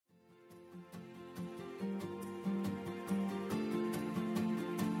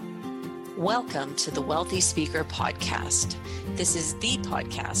Welcome to the Wealthy Speaker Podcast. This is the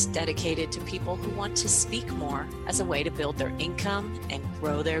podcast dedicated to people who want to speak more as a way to build their income and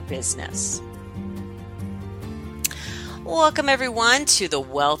grow their business. Welcome, everyone, to the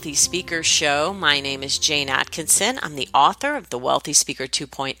Wealthy Speaker Show. My name is Jane Atkinson. I'm the author of The Wealthy Speaker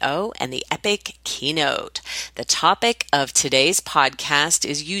 2.0 and the Epic Keynote. The topic of today's podcast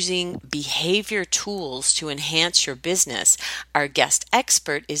is using behavior tools to enhance your business. Our guest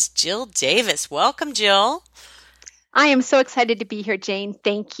expert is Jill Davis. Welcome, Jill. I am so excited to be here, Jane.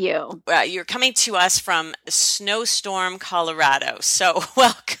 Thank you. You're coming to us from Snowstorm, Colorado. So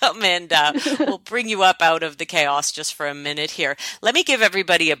welcome, and we'll bring you up out of the chaos just for a minute here. Let me give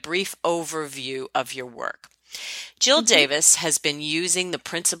everybody a brief overview of your work. Jill Davis has been using the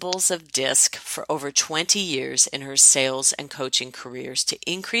principles of DISC for over 20 years in her sales and coaching careers to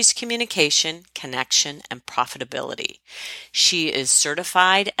increase communication, connection, and profitability. She is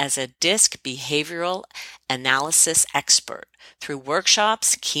certified as a DISC behavioral analysis expert. Through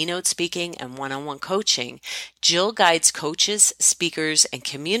workshops, keynote speaking, and one-on-one coaching, Jill guides coaches, speakers, and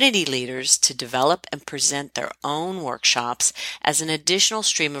community leaders to develop and present their own workshops as an additional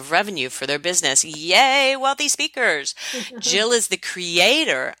stream of revenue for their business. Yay, wealthy speakers! Jill is the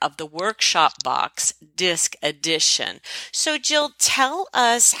creator of the Workshop Box DISC Edition. So Jill, tell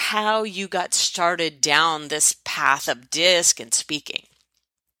us how you got started down this path of DISC and speaking.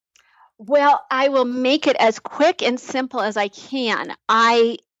 Well, I will make it as quick and simple as I can.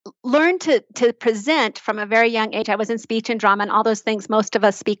 I learned to present from a very young age. I was in speech and drama and all those things most of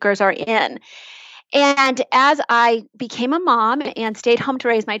us speakers are in. And as I became a mom and stayed home to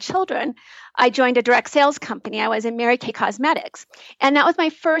raise my children, I joined a direct sales company. I was in Mary Kay Cosmetics. And that was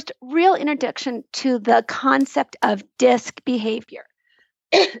my first real introduction to the concept of DISC behavior.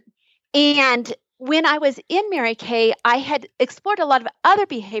 And when I was in Mary Kay, I had explored a lot of other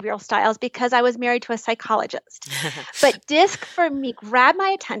behavioral styles because I was married to a psychologist. But DISC for me grabbed my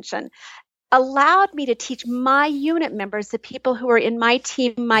attention, allowed me to teach my unit members, the people who were in my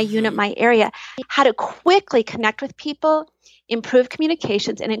team, my unit, my area, how to quickly connect with people, improve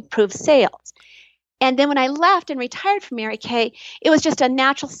communications, and improve sales. And then when I left and retired from Mary Kay, it was just a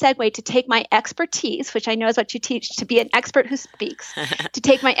natural segue to take my expertise, which I know is what you teach, to be an expert who speaks, to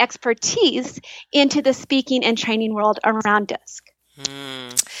take my expertise into the speaking and training world around DISC.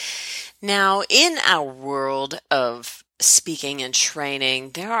 Now, in our world of speaking and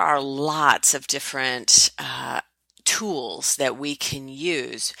training, there are lots of different tools that we can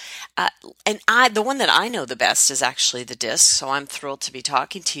use. The one that I know the best is actually the DISC, so I'm thrilled to be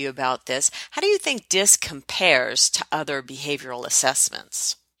talking to you about this. How do you think DISC compares to other behavioral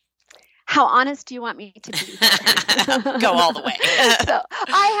assessments? How honest do you want me to be? Go all the way. So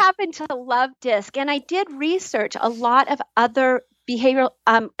I happen to love DISC, and I did research a lot of other behavioral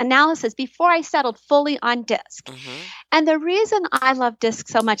analysis before I settled fully on DISC. And the reason I love DISC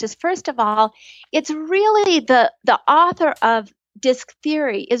so much is, first of all, it's really the author of DISC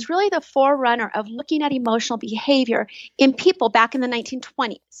theory is really the forerunner of looking at emotional behavior in people back in the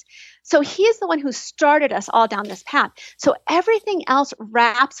 1920s. So he's the one who started us all down this path. So everything else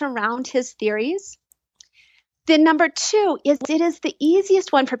wraps around his theories. Then number two is it is the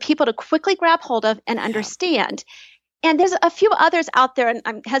easiest one for people to quickly grab hold of and understand. And there's a few others out there, and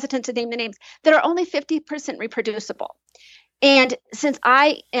I'm hesitant to name the names, that are only 50% reproducible. And since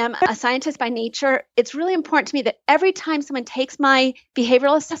I am a scientist by nature, it's really important to me that every time someone takes my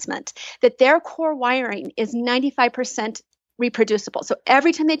behavioral assessment, that their core wiring is 95% reproducible. So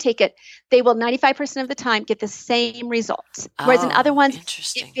every time they take it, they will 95% of the time get the same results. Whereas in other ones,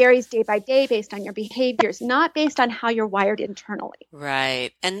 it varies day by day based on your behaviors, not based on how you're wired internally.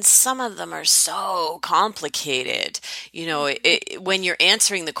 Right. And some of them are so complicated. You know, when you're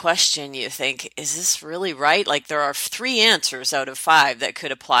answering the question, you think, is this really right? Like there are 3 answers out of 5 that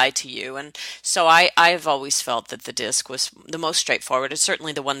could apply to you. And so I've always felt that the DISC was the most straightforward. It's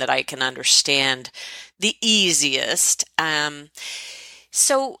certainly the one that I can understand the easiest.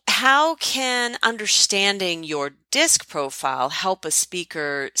 So how can understanding your DISC profile help a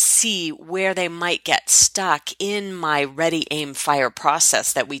speaker see where they might get stuck in my Ready, Aim, Fire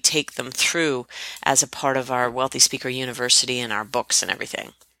process that we take them through as a part of our Wealthy Speaker University and our books and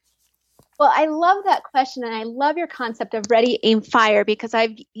everything? Well, I love that question, and I love your concept of ready, aim, fire, because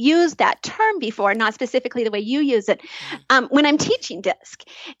I've used that term before, not specifically the way you use it, when I'm teaching DISC.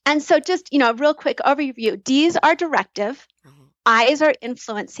 And so just, a real quick overview. D's are directive, I's are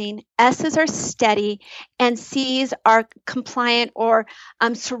influencing, S's are steady, and C's are compliant or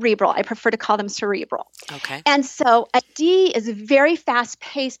cerebral. I prefer to call them cerebral. Okay. And so a D is very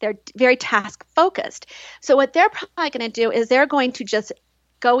fast-paced. They're very task-focused. So what they're probably going to do is they're going to just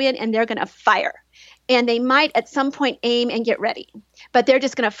go in and they're going to fire. And they might at some point aim and get ready, but they're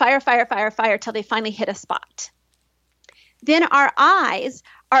just going to fire till they finally hit a spot. Then our I's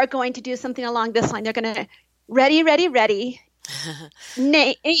are going to do something along this line. They're going to ready,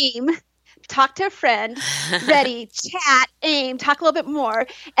 aim, talk to a friend, ready, chat, aim, talk a little bit more,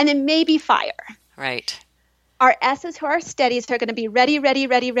 and then maybe fire. Right. Our S's who are steadies are going to be ready,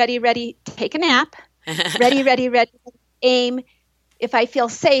 take a nap, ready, aim. If I feel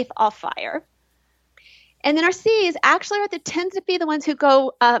safe, I'll fire. And then our C's actually are tend to be the ones who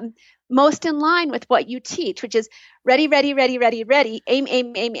go most in line with what you teach, which is ready,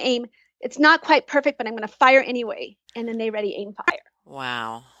 aim. It's not quite perfect, but I'm going to fire anyway. And then they ready, aim, fire.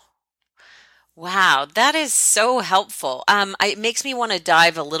 Wow, that is so helpful. It makes me want to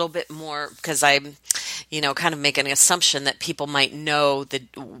dive a little bit more because I'm, kind of making an assumption that people might know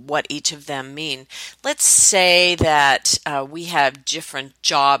what each of them mean. Let's say that we have different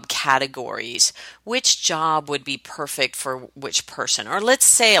job categories. Which job would be perfect for which person? Or let's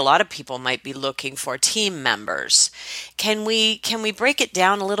say a lot of people might be looking for team members. Can we break it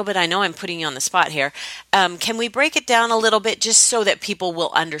down a little bit? I know I'm putting you on the spot here. Can we break it down a little bit just so that people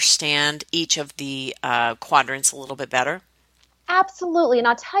will understand each of the quadrants a little bit better? Absolutely. And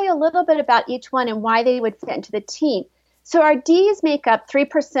I'll tell you a little bit about each one and why they would fit into the team. So our D's make up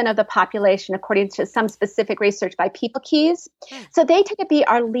 3% of the population, according to some specific research by People Keys. So they tend to be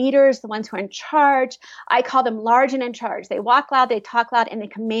our leaders, the ones who are in charge. I call them large and in charge. They walk loud, they talk loud, and they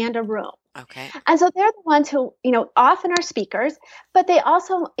command a room. Okay. And so they're the ones who, often are speakers, but they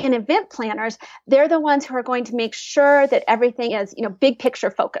also, in event planners, they're the ones who are going to make sure that everything is, big picture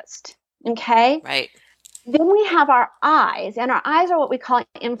focused. Okay. Right. Then we have our I's, and our I's are what we call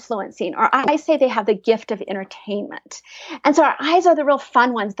influencing, or I say they have the gift of entertainment. And so our I's are the real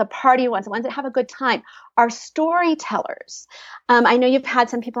fun ones, the party ones, the ones that have a good time. Our storytellers. I know you've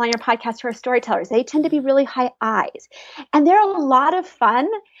had some people on your podcast who are storytellers. They tend to be really high I's. And they're a lot of fun,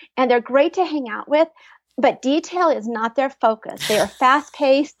 and they're great to hang out with. But detail is not their focus. They are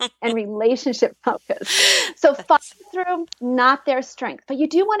fast-paced and relationship-focused. So follow through, not their strength. But you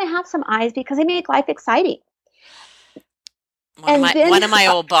do want to have some I's because they make life exciting. One of my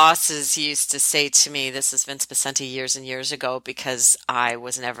old bosses used to say to me, this is Vince Becenti years and years ago, because I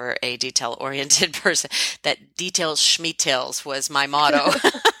was never a detail-oriented person, that details schmeetails was my motto.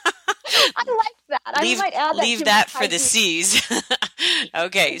 I like that. I might add that. Leave that for the C's.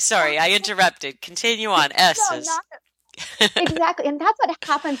 Okay, sorry, I interrupted. Continue on. S's. Exactly. And that's what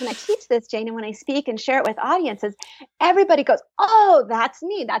happens when I teach this, Jane, and when I speak and share it with audiences, everybody goes, oh, that's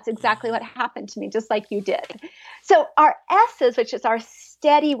me. That's exactly what happened to me, just like you did. So our S's, which is our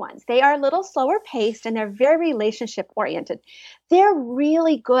steady ones, they are a little slower paced and they're very relationship oriented. They're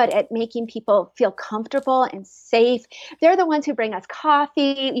really good at making people feel comfortable and safe. They're the ones who bring us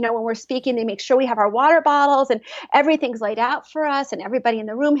coffee. When we're speaking, they make sure we have our water bottles and everything's laid out for us and everybody in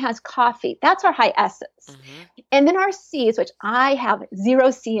the room has coffee. That's our high S's. Mm-hmm. And then our C's, which I have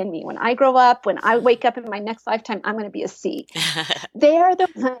 0 C in me. When I grow up, when I wake up in my next lifetime, I'm going to be a C. They're the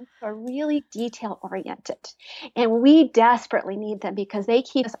ones who are really detail oriented. And we desperately need them because they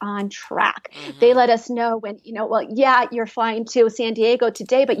keep us on track. Mm-hmm. They let us know when, you're flying to San Diego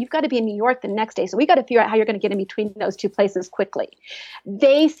today, but you've got to be in New York the next day. So we got to figure out how you're going to get in between those two places quickly.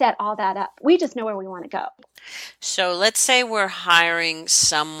 They set all that up. We just know where we want to go. So let's say we're hiring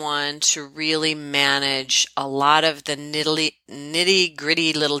someone to really manage a lot of the nitty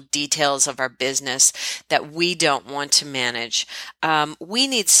gritty little details of our business that we don't want to manage. We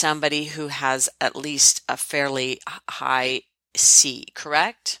need somebody who has at least a fairly high C,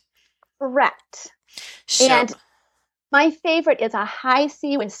 correct? Correct. And my favorite is a high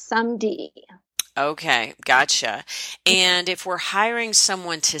C with some D. Okay, gotcha. And if we're hiring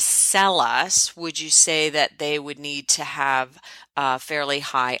someone to sell us, would you say that they would need to have a fairly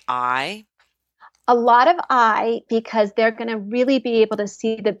high I? A lot of I, because they're going to really be able to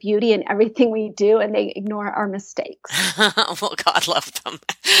see the beauty in everything we do and they ignore our mistakes. Well, God love them.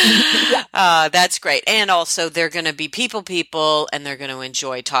 Yeah. That's great. And also they're going to be people and they're going to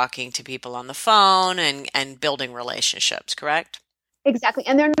enjoy talking to people on the phone and building relationships, correct? Exactly.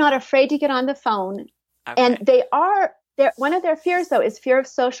 And they're not afraid to get on the phone. Okay. And one of their fears, though, is fear of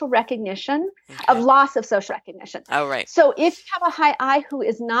social recognition, of loss of social recognition. Oh, right. So if you have a high I who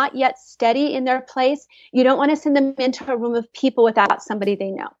is not yet steady in their place, you don't want to send them into a room of people without somebody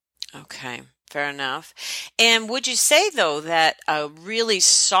they know. Okay. Fair enough. And would you say, though, that a really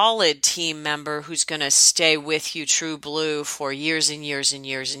solid team member who's going to stay with you true blue for years and years and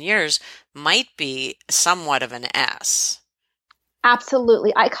years and years might be somewhat of an S?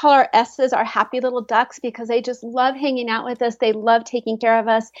 Absolutely. I call our S's our happy little ducks because they just love hanging out with us. They love taking care of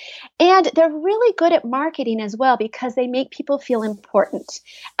us. And they're really good at marketing as well because they make people feel important.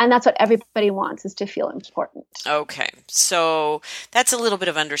 And that's what everybody wants, is to feel important. Okay. So that's a little bit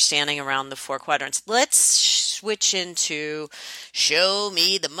of understanding around the four quadrants. Let's switch into show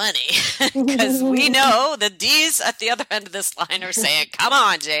me the money, because we know the D's at the other end of this line are saying, come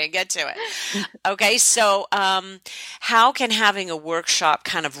on, Jane, get to it. Okay. So how can having a workshop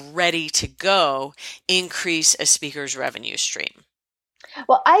kind of ready to go increase a speaker's revenue stream?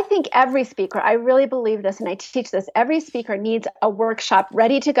 Well, I think every speaker, I really believe this, and I teach this, every speaker needs a workshop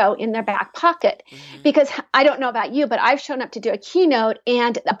ready to go in their back pocket. Mm-hmm. Because I don't know about you, but I've shown up to do a keynote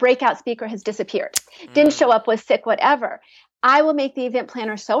and a breakout speaker has disappeared. Mm-hmm. Didn't show up, was sick, whatever. I will make the event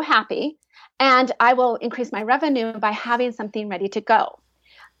planner so happy, and I will increase my revenue by having something ready to go.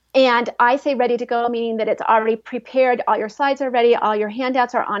 And I say ready to go, meaning that it's already prepared. All your slides are ready. All your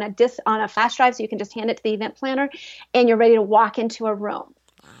handouts are on a flash drive, so you can just hand it to the event planner, and you're ready to walk into a room.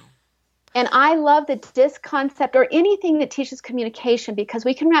 Wow. And I love the DISC concept, or anything that teaches communication, because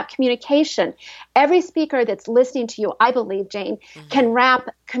we can wrap communication. Every speaker that's listening to you, I believe, Jane, mm-hmm. can wrap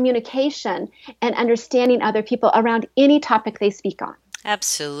communication and understanding other people around any topic they speak on.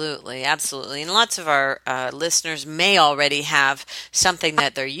 Absolutely, absolutely. And lots of our listeners may already have something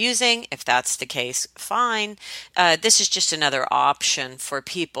that they're using. If that's the case, fine. This is just another option for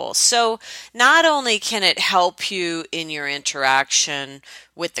people. So not only can it help you in your interaction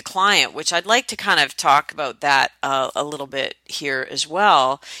with the client, which I'd like to kind of talk about that a little bit here as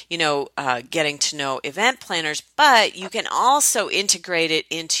well, getting to know event planners, but you can also integrate it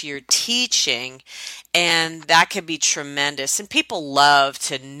into your teaching, and that can be tremendous. And people love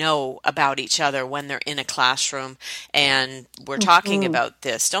to know about each other when they're in a classroom and we're talking mm-hmm. about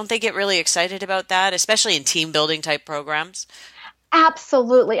this. Don't they get really excited about that, especially in team building type programs?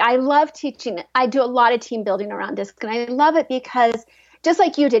 Absolutely. I love teaching. I do a lot of team building around DISC, and I love it because just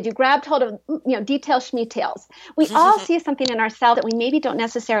like you did, you grabbed hold of, details, schmetails. We all see something in ourselves that we maybe don't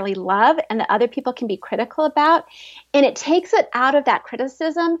necessarily love and that other people can be critical about. And it takes it out of that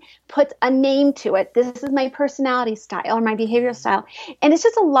criticism, puts a name to it. This is my personality style or my behavioral style. And it's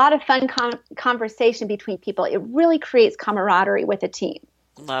just a lot of fun conversation between people. It really creates camaraderie with a team.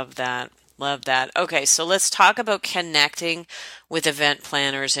 Love that. Love that. Okay, so let's talk about connecting with event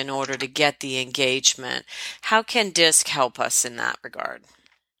planners in order to get the engagement. How can DISC help us in that regard?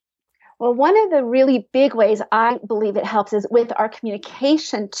 Well, one of the really big ways I believe it helps is with our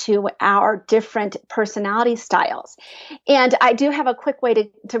communication to our different personality styles. And I do have a quick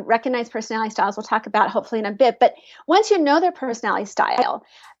way to recognize personality styles. We'll talk about hopefully in a bit. But once you know their personality style,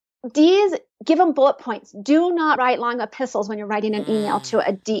 D's, give them bullet points. Do not write long epistles when you're writing an email to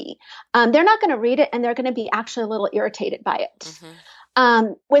a D. They're not going to read it, and they're going to be actually a little irritated by it.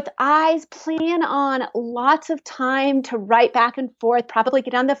 Mm-hmm. With I's, plan on lots of time to write back and forth, probably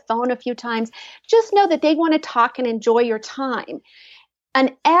get on the phone a few times. Just know that they want to talk and enjoy your time.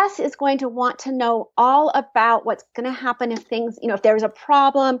 An S is going to want to know all about what's going to happen if things, if there's a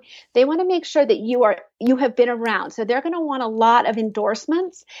problem. They want to make sure that you have been around. So they're going to want a lot of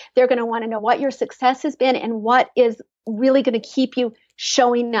endorsements. They're going to want to know what your success has been and what is really going to keep you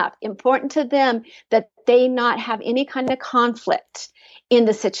showing up. Important to them that they not have any kind of conflict in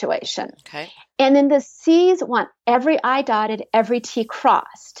the situation. Okay. And then the C's want every I dotted, every T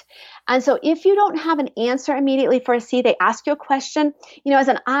crossed. And so if you don't have an answer immediately for a C, they ask you a question. As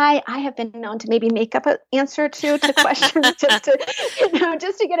an I have been known to maybe make up an answer to questions just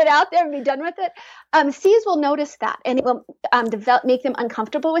to get it out there and be done with it. C's will notice that, and it will make them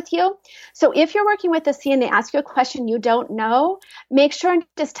uncomfortable with you. So if you're working with a C and they ask you a question you don't know, make sure and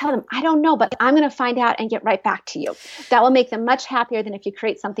just tell them, I don't know, but I'm going to find out and get right back to you. That will make them much happier than if you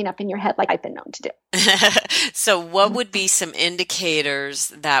create something up in your head like I've been known to do. So what would be some indicators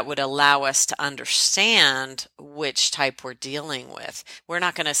that would allow us to understand which type we're dealing with? We're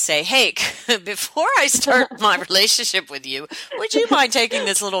not going to say, hey, before I start my relationship with you, would you mind taking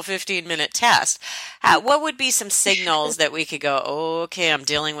this little 15-minute test? What would be some signals that we could go, okay, I'm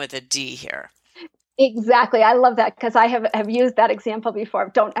dealing with a D here? Exactly. I love that because I have used that example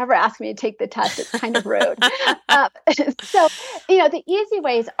before. Don't ever ask me to take the test. It's kind of rude. So, the easy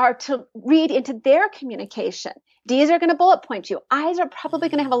ways are to read into their communication. D's are going to bullet point you. I's are probably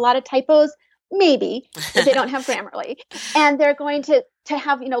going to have a lot of typos, maybe, if they don't have Grammarly. And they're going to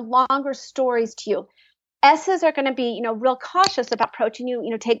have, longer stories to you. S's are going to be, real cautious about approaching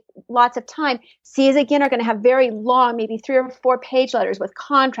you, take lots of time. C's, again, are going to have very long, maybe 3 or 4 page letters with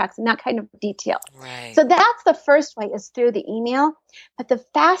contracts and that kind of detail. Right. So that's the first way, is through the email. But the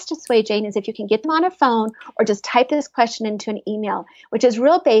fastest way, Jane, is if you can get them on a phone or just type this question into an email, which is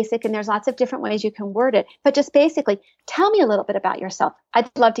real basic, and there's lots of different ways you can word it. But just basically, tell me a little bit about yourself. I'd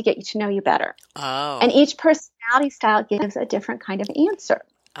love to get to know you better. Oh. And each personality style gives a different kind of answer.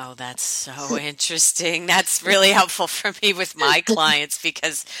 Oh, that's so interesting. That's really helpful for me with my clients,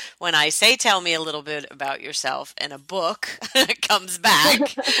 because when I say, tell me a little bit about yourself, and a book comes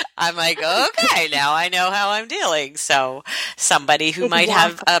back, I'm like, okay, now I know how I'm dealing. So somebody who might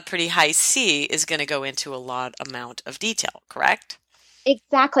have a pretty high C is going to go into a lot amount of detail, correct?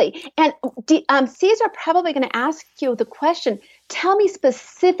 Exactly. And C's are probably going to ask you the question, tell me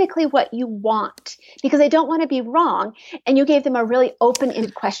specifically what you want, because they don't want to be wrong. And you gave them a really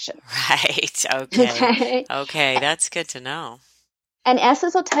open-ended question. Right. Okay. Okay. That's good to know. And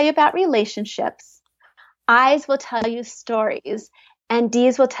S's will tell you about relationships. I's will tell you stories. And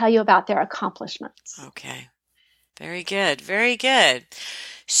D's will tell you about their accomplishments. Okay. Very good. Very good.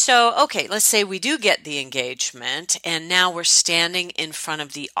 So, okay, let's say we do get the engagement and now we're standing in front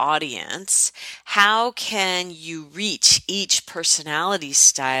of the audience. How can you reach each personality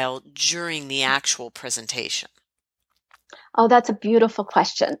style during the actual presentation? Oh, that's a beautiful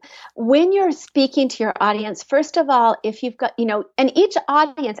question. When you're speaking to your audience, first of all, if you've got, and each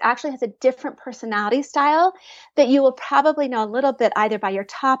audience actually has a different personality style that you will probably know a little bit either by your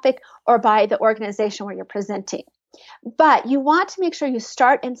topic or by the organization where you're presenting. But you want to make sure you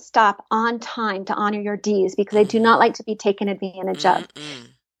start and stop on time to honor your D's, because they do not like to be taken advantage of.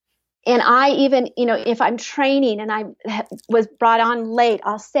 And I even, if I'm training and I was brought on late,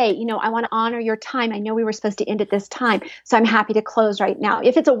 I'll say, I want to honor your time. I know we were supposed to end at this time, so I'm happy to close right now.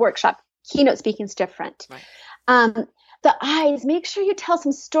 If it's a workshop, keynote speaking is different. Right. The I's, make sure you tell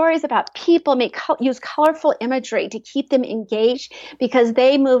some stories about people, use colorful imagery to keep them engaged, because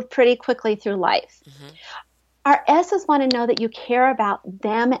they move pretty quickly through life. Mm-hmm. Our S's want to know that you care about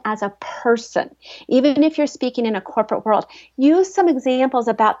them as a person. Even if you're speaking in a corporate world, use some examples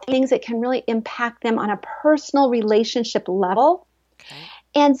about things that can really impact them on a personal relationship level. Okay.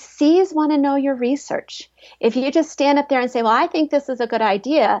 And C's want to know your research. If you just stand up there and say, well, I think this is a good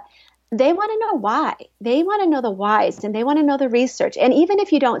idea, they want to know why. They want to know the whys, and they want to know the research. And even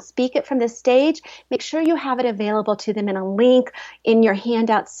if you don't speak it from the stage, make sure you have it available to them in a link in your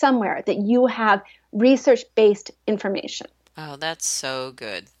handout somewhere, that you have research-based information. Oh, that's so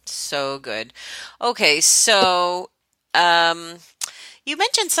good. So good. Okay, so you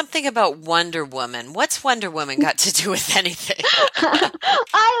mentioned something about Wonder Woman. What's Wonder Woman got to do with anything?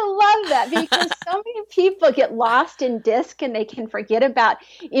 I love that, because so many people get lost in DISC and they can forget about,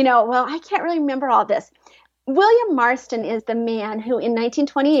 well, I can't really remember all this. William Marston is the man who in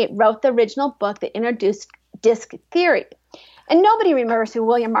 1928 wrote the original book that introduced DISC theory. And nobody remembers who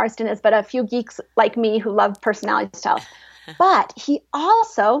William Marston is, but a few geeks like me who love personality styles. But he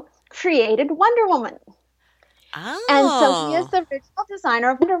also created Wonder Woman. Oh. And so he is the original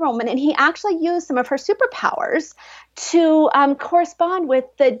designer of Wonder Woman, and he actually used some of her superpowers to correspond with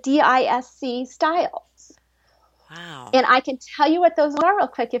the DISC styles. Wow. And I can tell you what those are real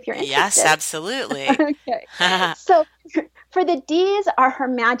quick if you're interested. Yes, absolutely. Okay. So for the D's are her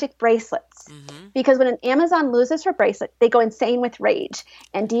magic bracelets. Mm-hmm. Because when an Amazon loses her bracelet, they go insane with rage.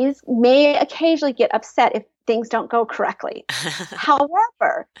 And D's may occasionally get upset if things don't go correctly.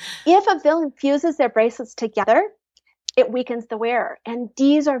 However, if a villain fuses their bracelets together, it weakens the wearer. And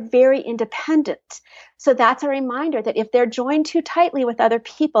D's are very independent. So that's a reminder that if they're joined too tightly with other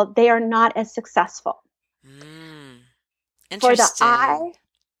people, they are not as successful. Interesting. For the I,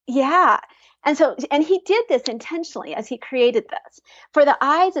 yeah. And he did this intentionally as he created this. For the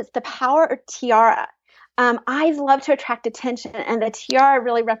I's, it's the power or tiara. I's love to attract attention, and the tiara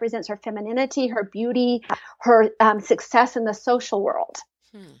really represents her femininity, her beauty, her success in the social world.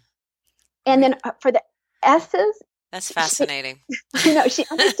 And then for the S's, that's fascinating. She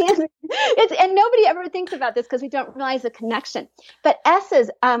understands it. And nobody ever thinks about this because we don't realize the connection. But S's,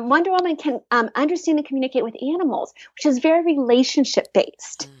 Wonder Woman can understand and communicate with animals, which is very relationship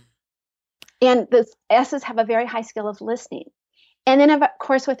based. And the S's have a very high skill of listening. And then, of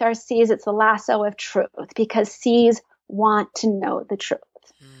course, with our C's, it's the lasso of truth, because C's want to know the truth.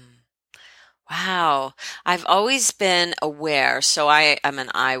 Wow. I've always been aware. So I'm an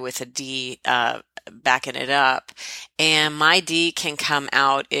I with a D backing it up. And my D can come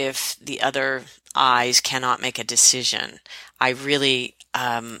out if the other I's cannot make a decision. I really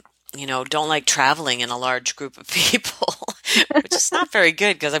don't like traveling in a large group of people, which is not very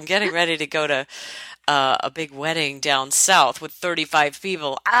good because I'm getting ready to go to a big wedding down south with 35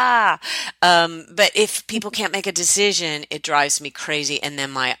 people. But if people can't make a decision, it drives me crazy, and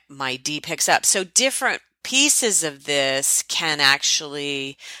then my D picks up. So different pieces of this can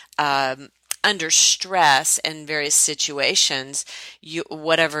actually, under stress and various situations,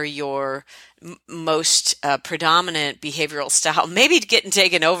 whatever your most predominant behavioral style, maybe getting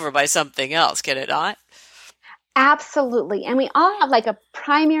taken over by something else, can it not? Absolutely. And we all have like a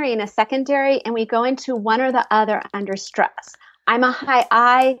primary and a secondary, and we go into one or the other under stress. I'm a high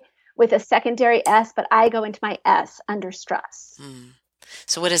I with a secondary S, but I go into my S under stress.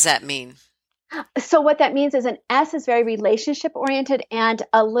 So what does that mean? So what that means is an S is very relationship oriented and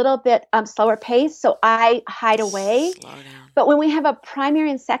a little bit slower pace. So I hide away. Slow down. But when we have a primary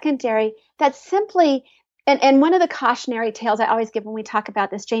and secondary, that's simply, and one of the cautionary tales I always give when we talk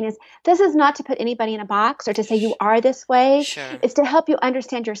about this, Jane, is this is not to put anybody in a box or to say you are this way. Sure. It's to help you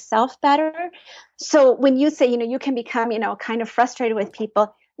understand yourself better. So when you say, you can become, kind of frustrated with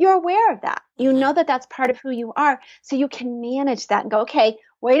people, you're aware of that. You know that that's part of who you are. So you can manage that and go, okay,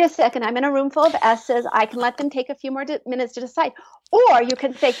 wait a second, I'm in a room full of S's. I can let them take a few more minutes to decide. Or you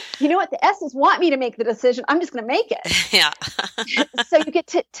can say, you know what, the S's want me to make the decision. I'm just going to make it. Yeah. So you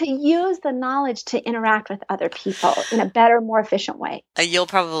get to use the knowledge to interact with other people in a better, more efficient way. You'll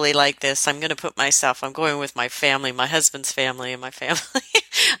probably like this. I'm going with my family, my husband's family and my family.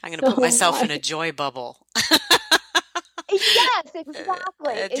 I'm going to put myself in a joy bubble. Yes,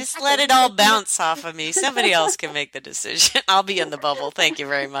 exactly. Just let it all bounce off of me. Somebody else can make the decision. I'll be in the bubble. Thank you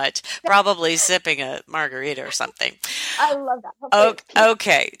very much. Probably sipping a margarita or something. I love that.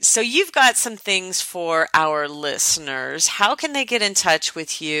 Okay. So you've got some things for our listeners. How can they get in touch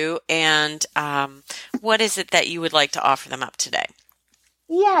with you? And what is it that you would like to offer them up today?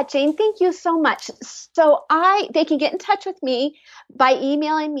 Yeah, Jane, thank you so much. So they can get in touch with me by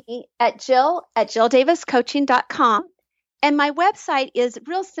emailing me at jill@jilldaviscoaching.com. And my website is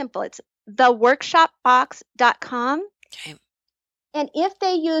real simple. It's theworkshopbox.com. Okay. And if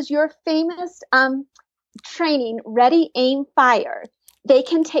they use your famous training, Ready, Aim, Fire, they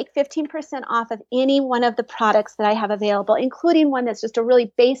can take 15% off of any one of the products that I have available, including one that's just a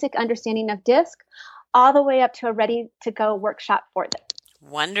really basic understanding of DISC, all the way up to a ready-to-go workshop for them.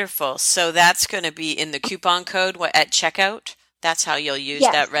 Wonderful. So that's going to be in the coupon code at checkout? That's how you'll use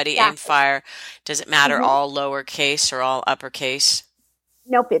that Ready, exactly. Aim, Fire. Does it matter all lowercase or all uppercase?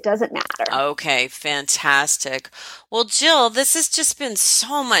 Nope, it doesn't matter. Okay, fantastic. Well, Jill, this has just been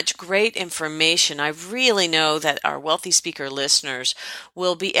so much great information. I really know that our Wealthy Speaker listeners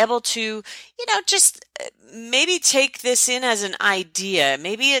will be able to, just maybe take this in as an idea.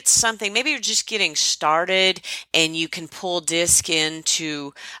 Maybe it's something, maybe you're just getting started and you can pull DISC in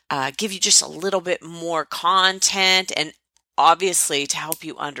to give you just a little bit more content and obviously to help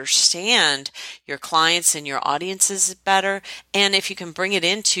you understand your clients and your audiences better. And if you can bring it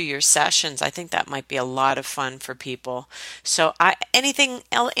into your sessions, I think that might be a lot of fun for people. So anything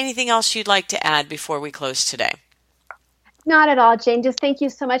else you'd like to add before we close today? Not at all, Jane. Just thank you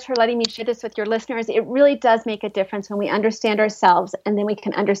so much for letting me share this with your listeners. It really does make a difference when we understand ourselves and then we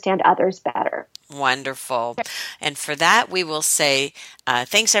can understand others better. Wonderful. And for that, we will say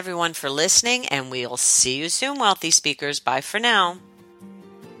thanks everyone for listening, and we'll see you soon, Wealthy Speakers. Bye for now.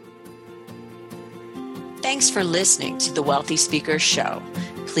 Thanks for listening to the Wealthy Speakers Show.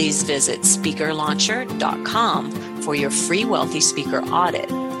 Please visit speakerlauncher.com for your free Wealthy Speaker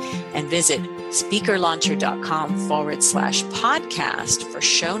audit, and visit speakerlauncher.com/podcast for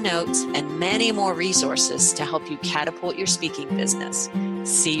show notes and many more resources to help you catapult your speaking business.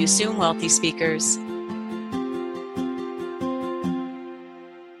 See you soon, Wealthy Speakers.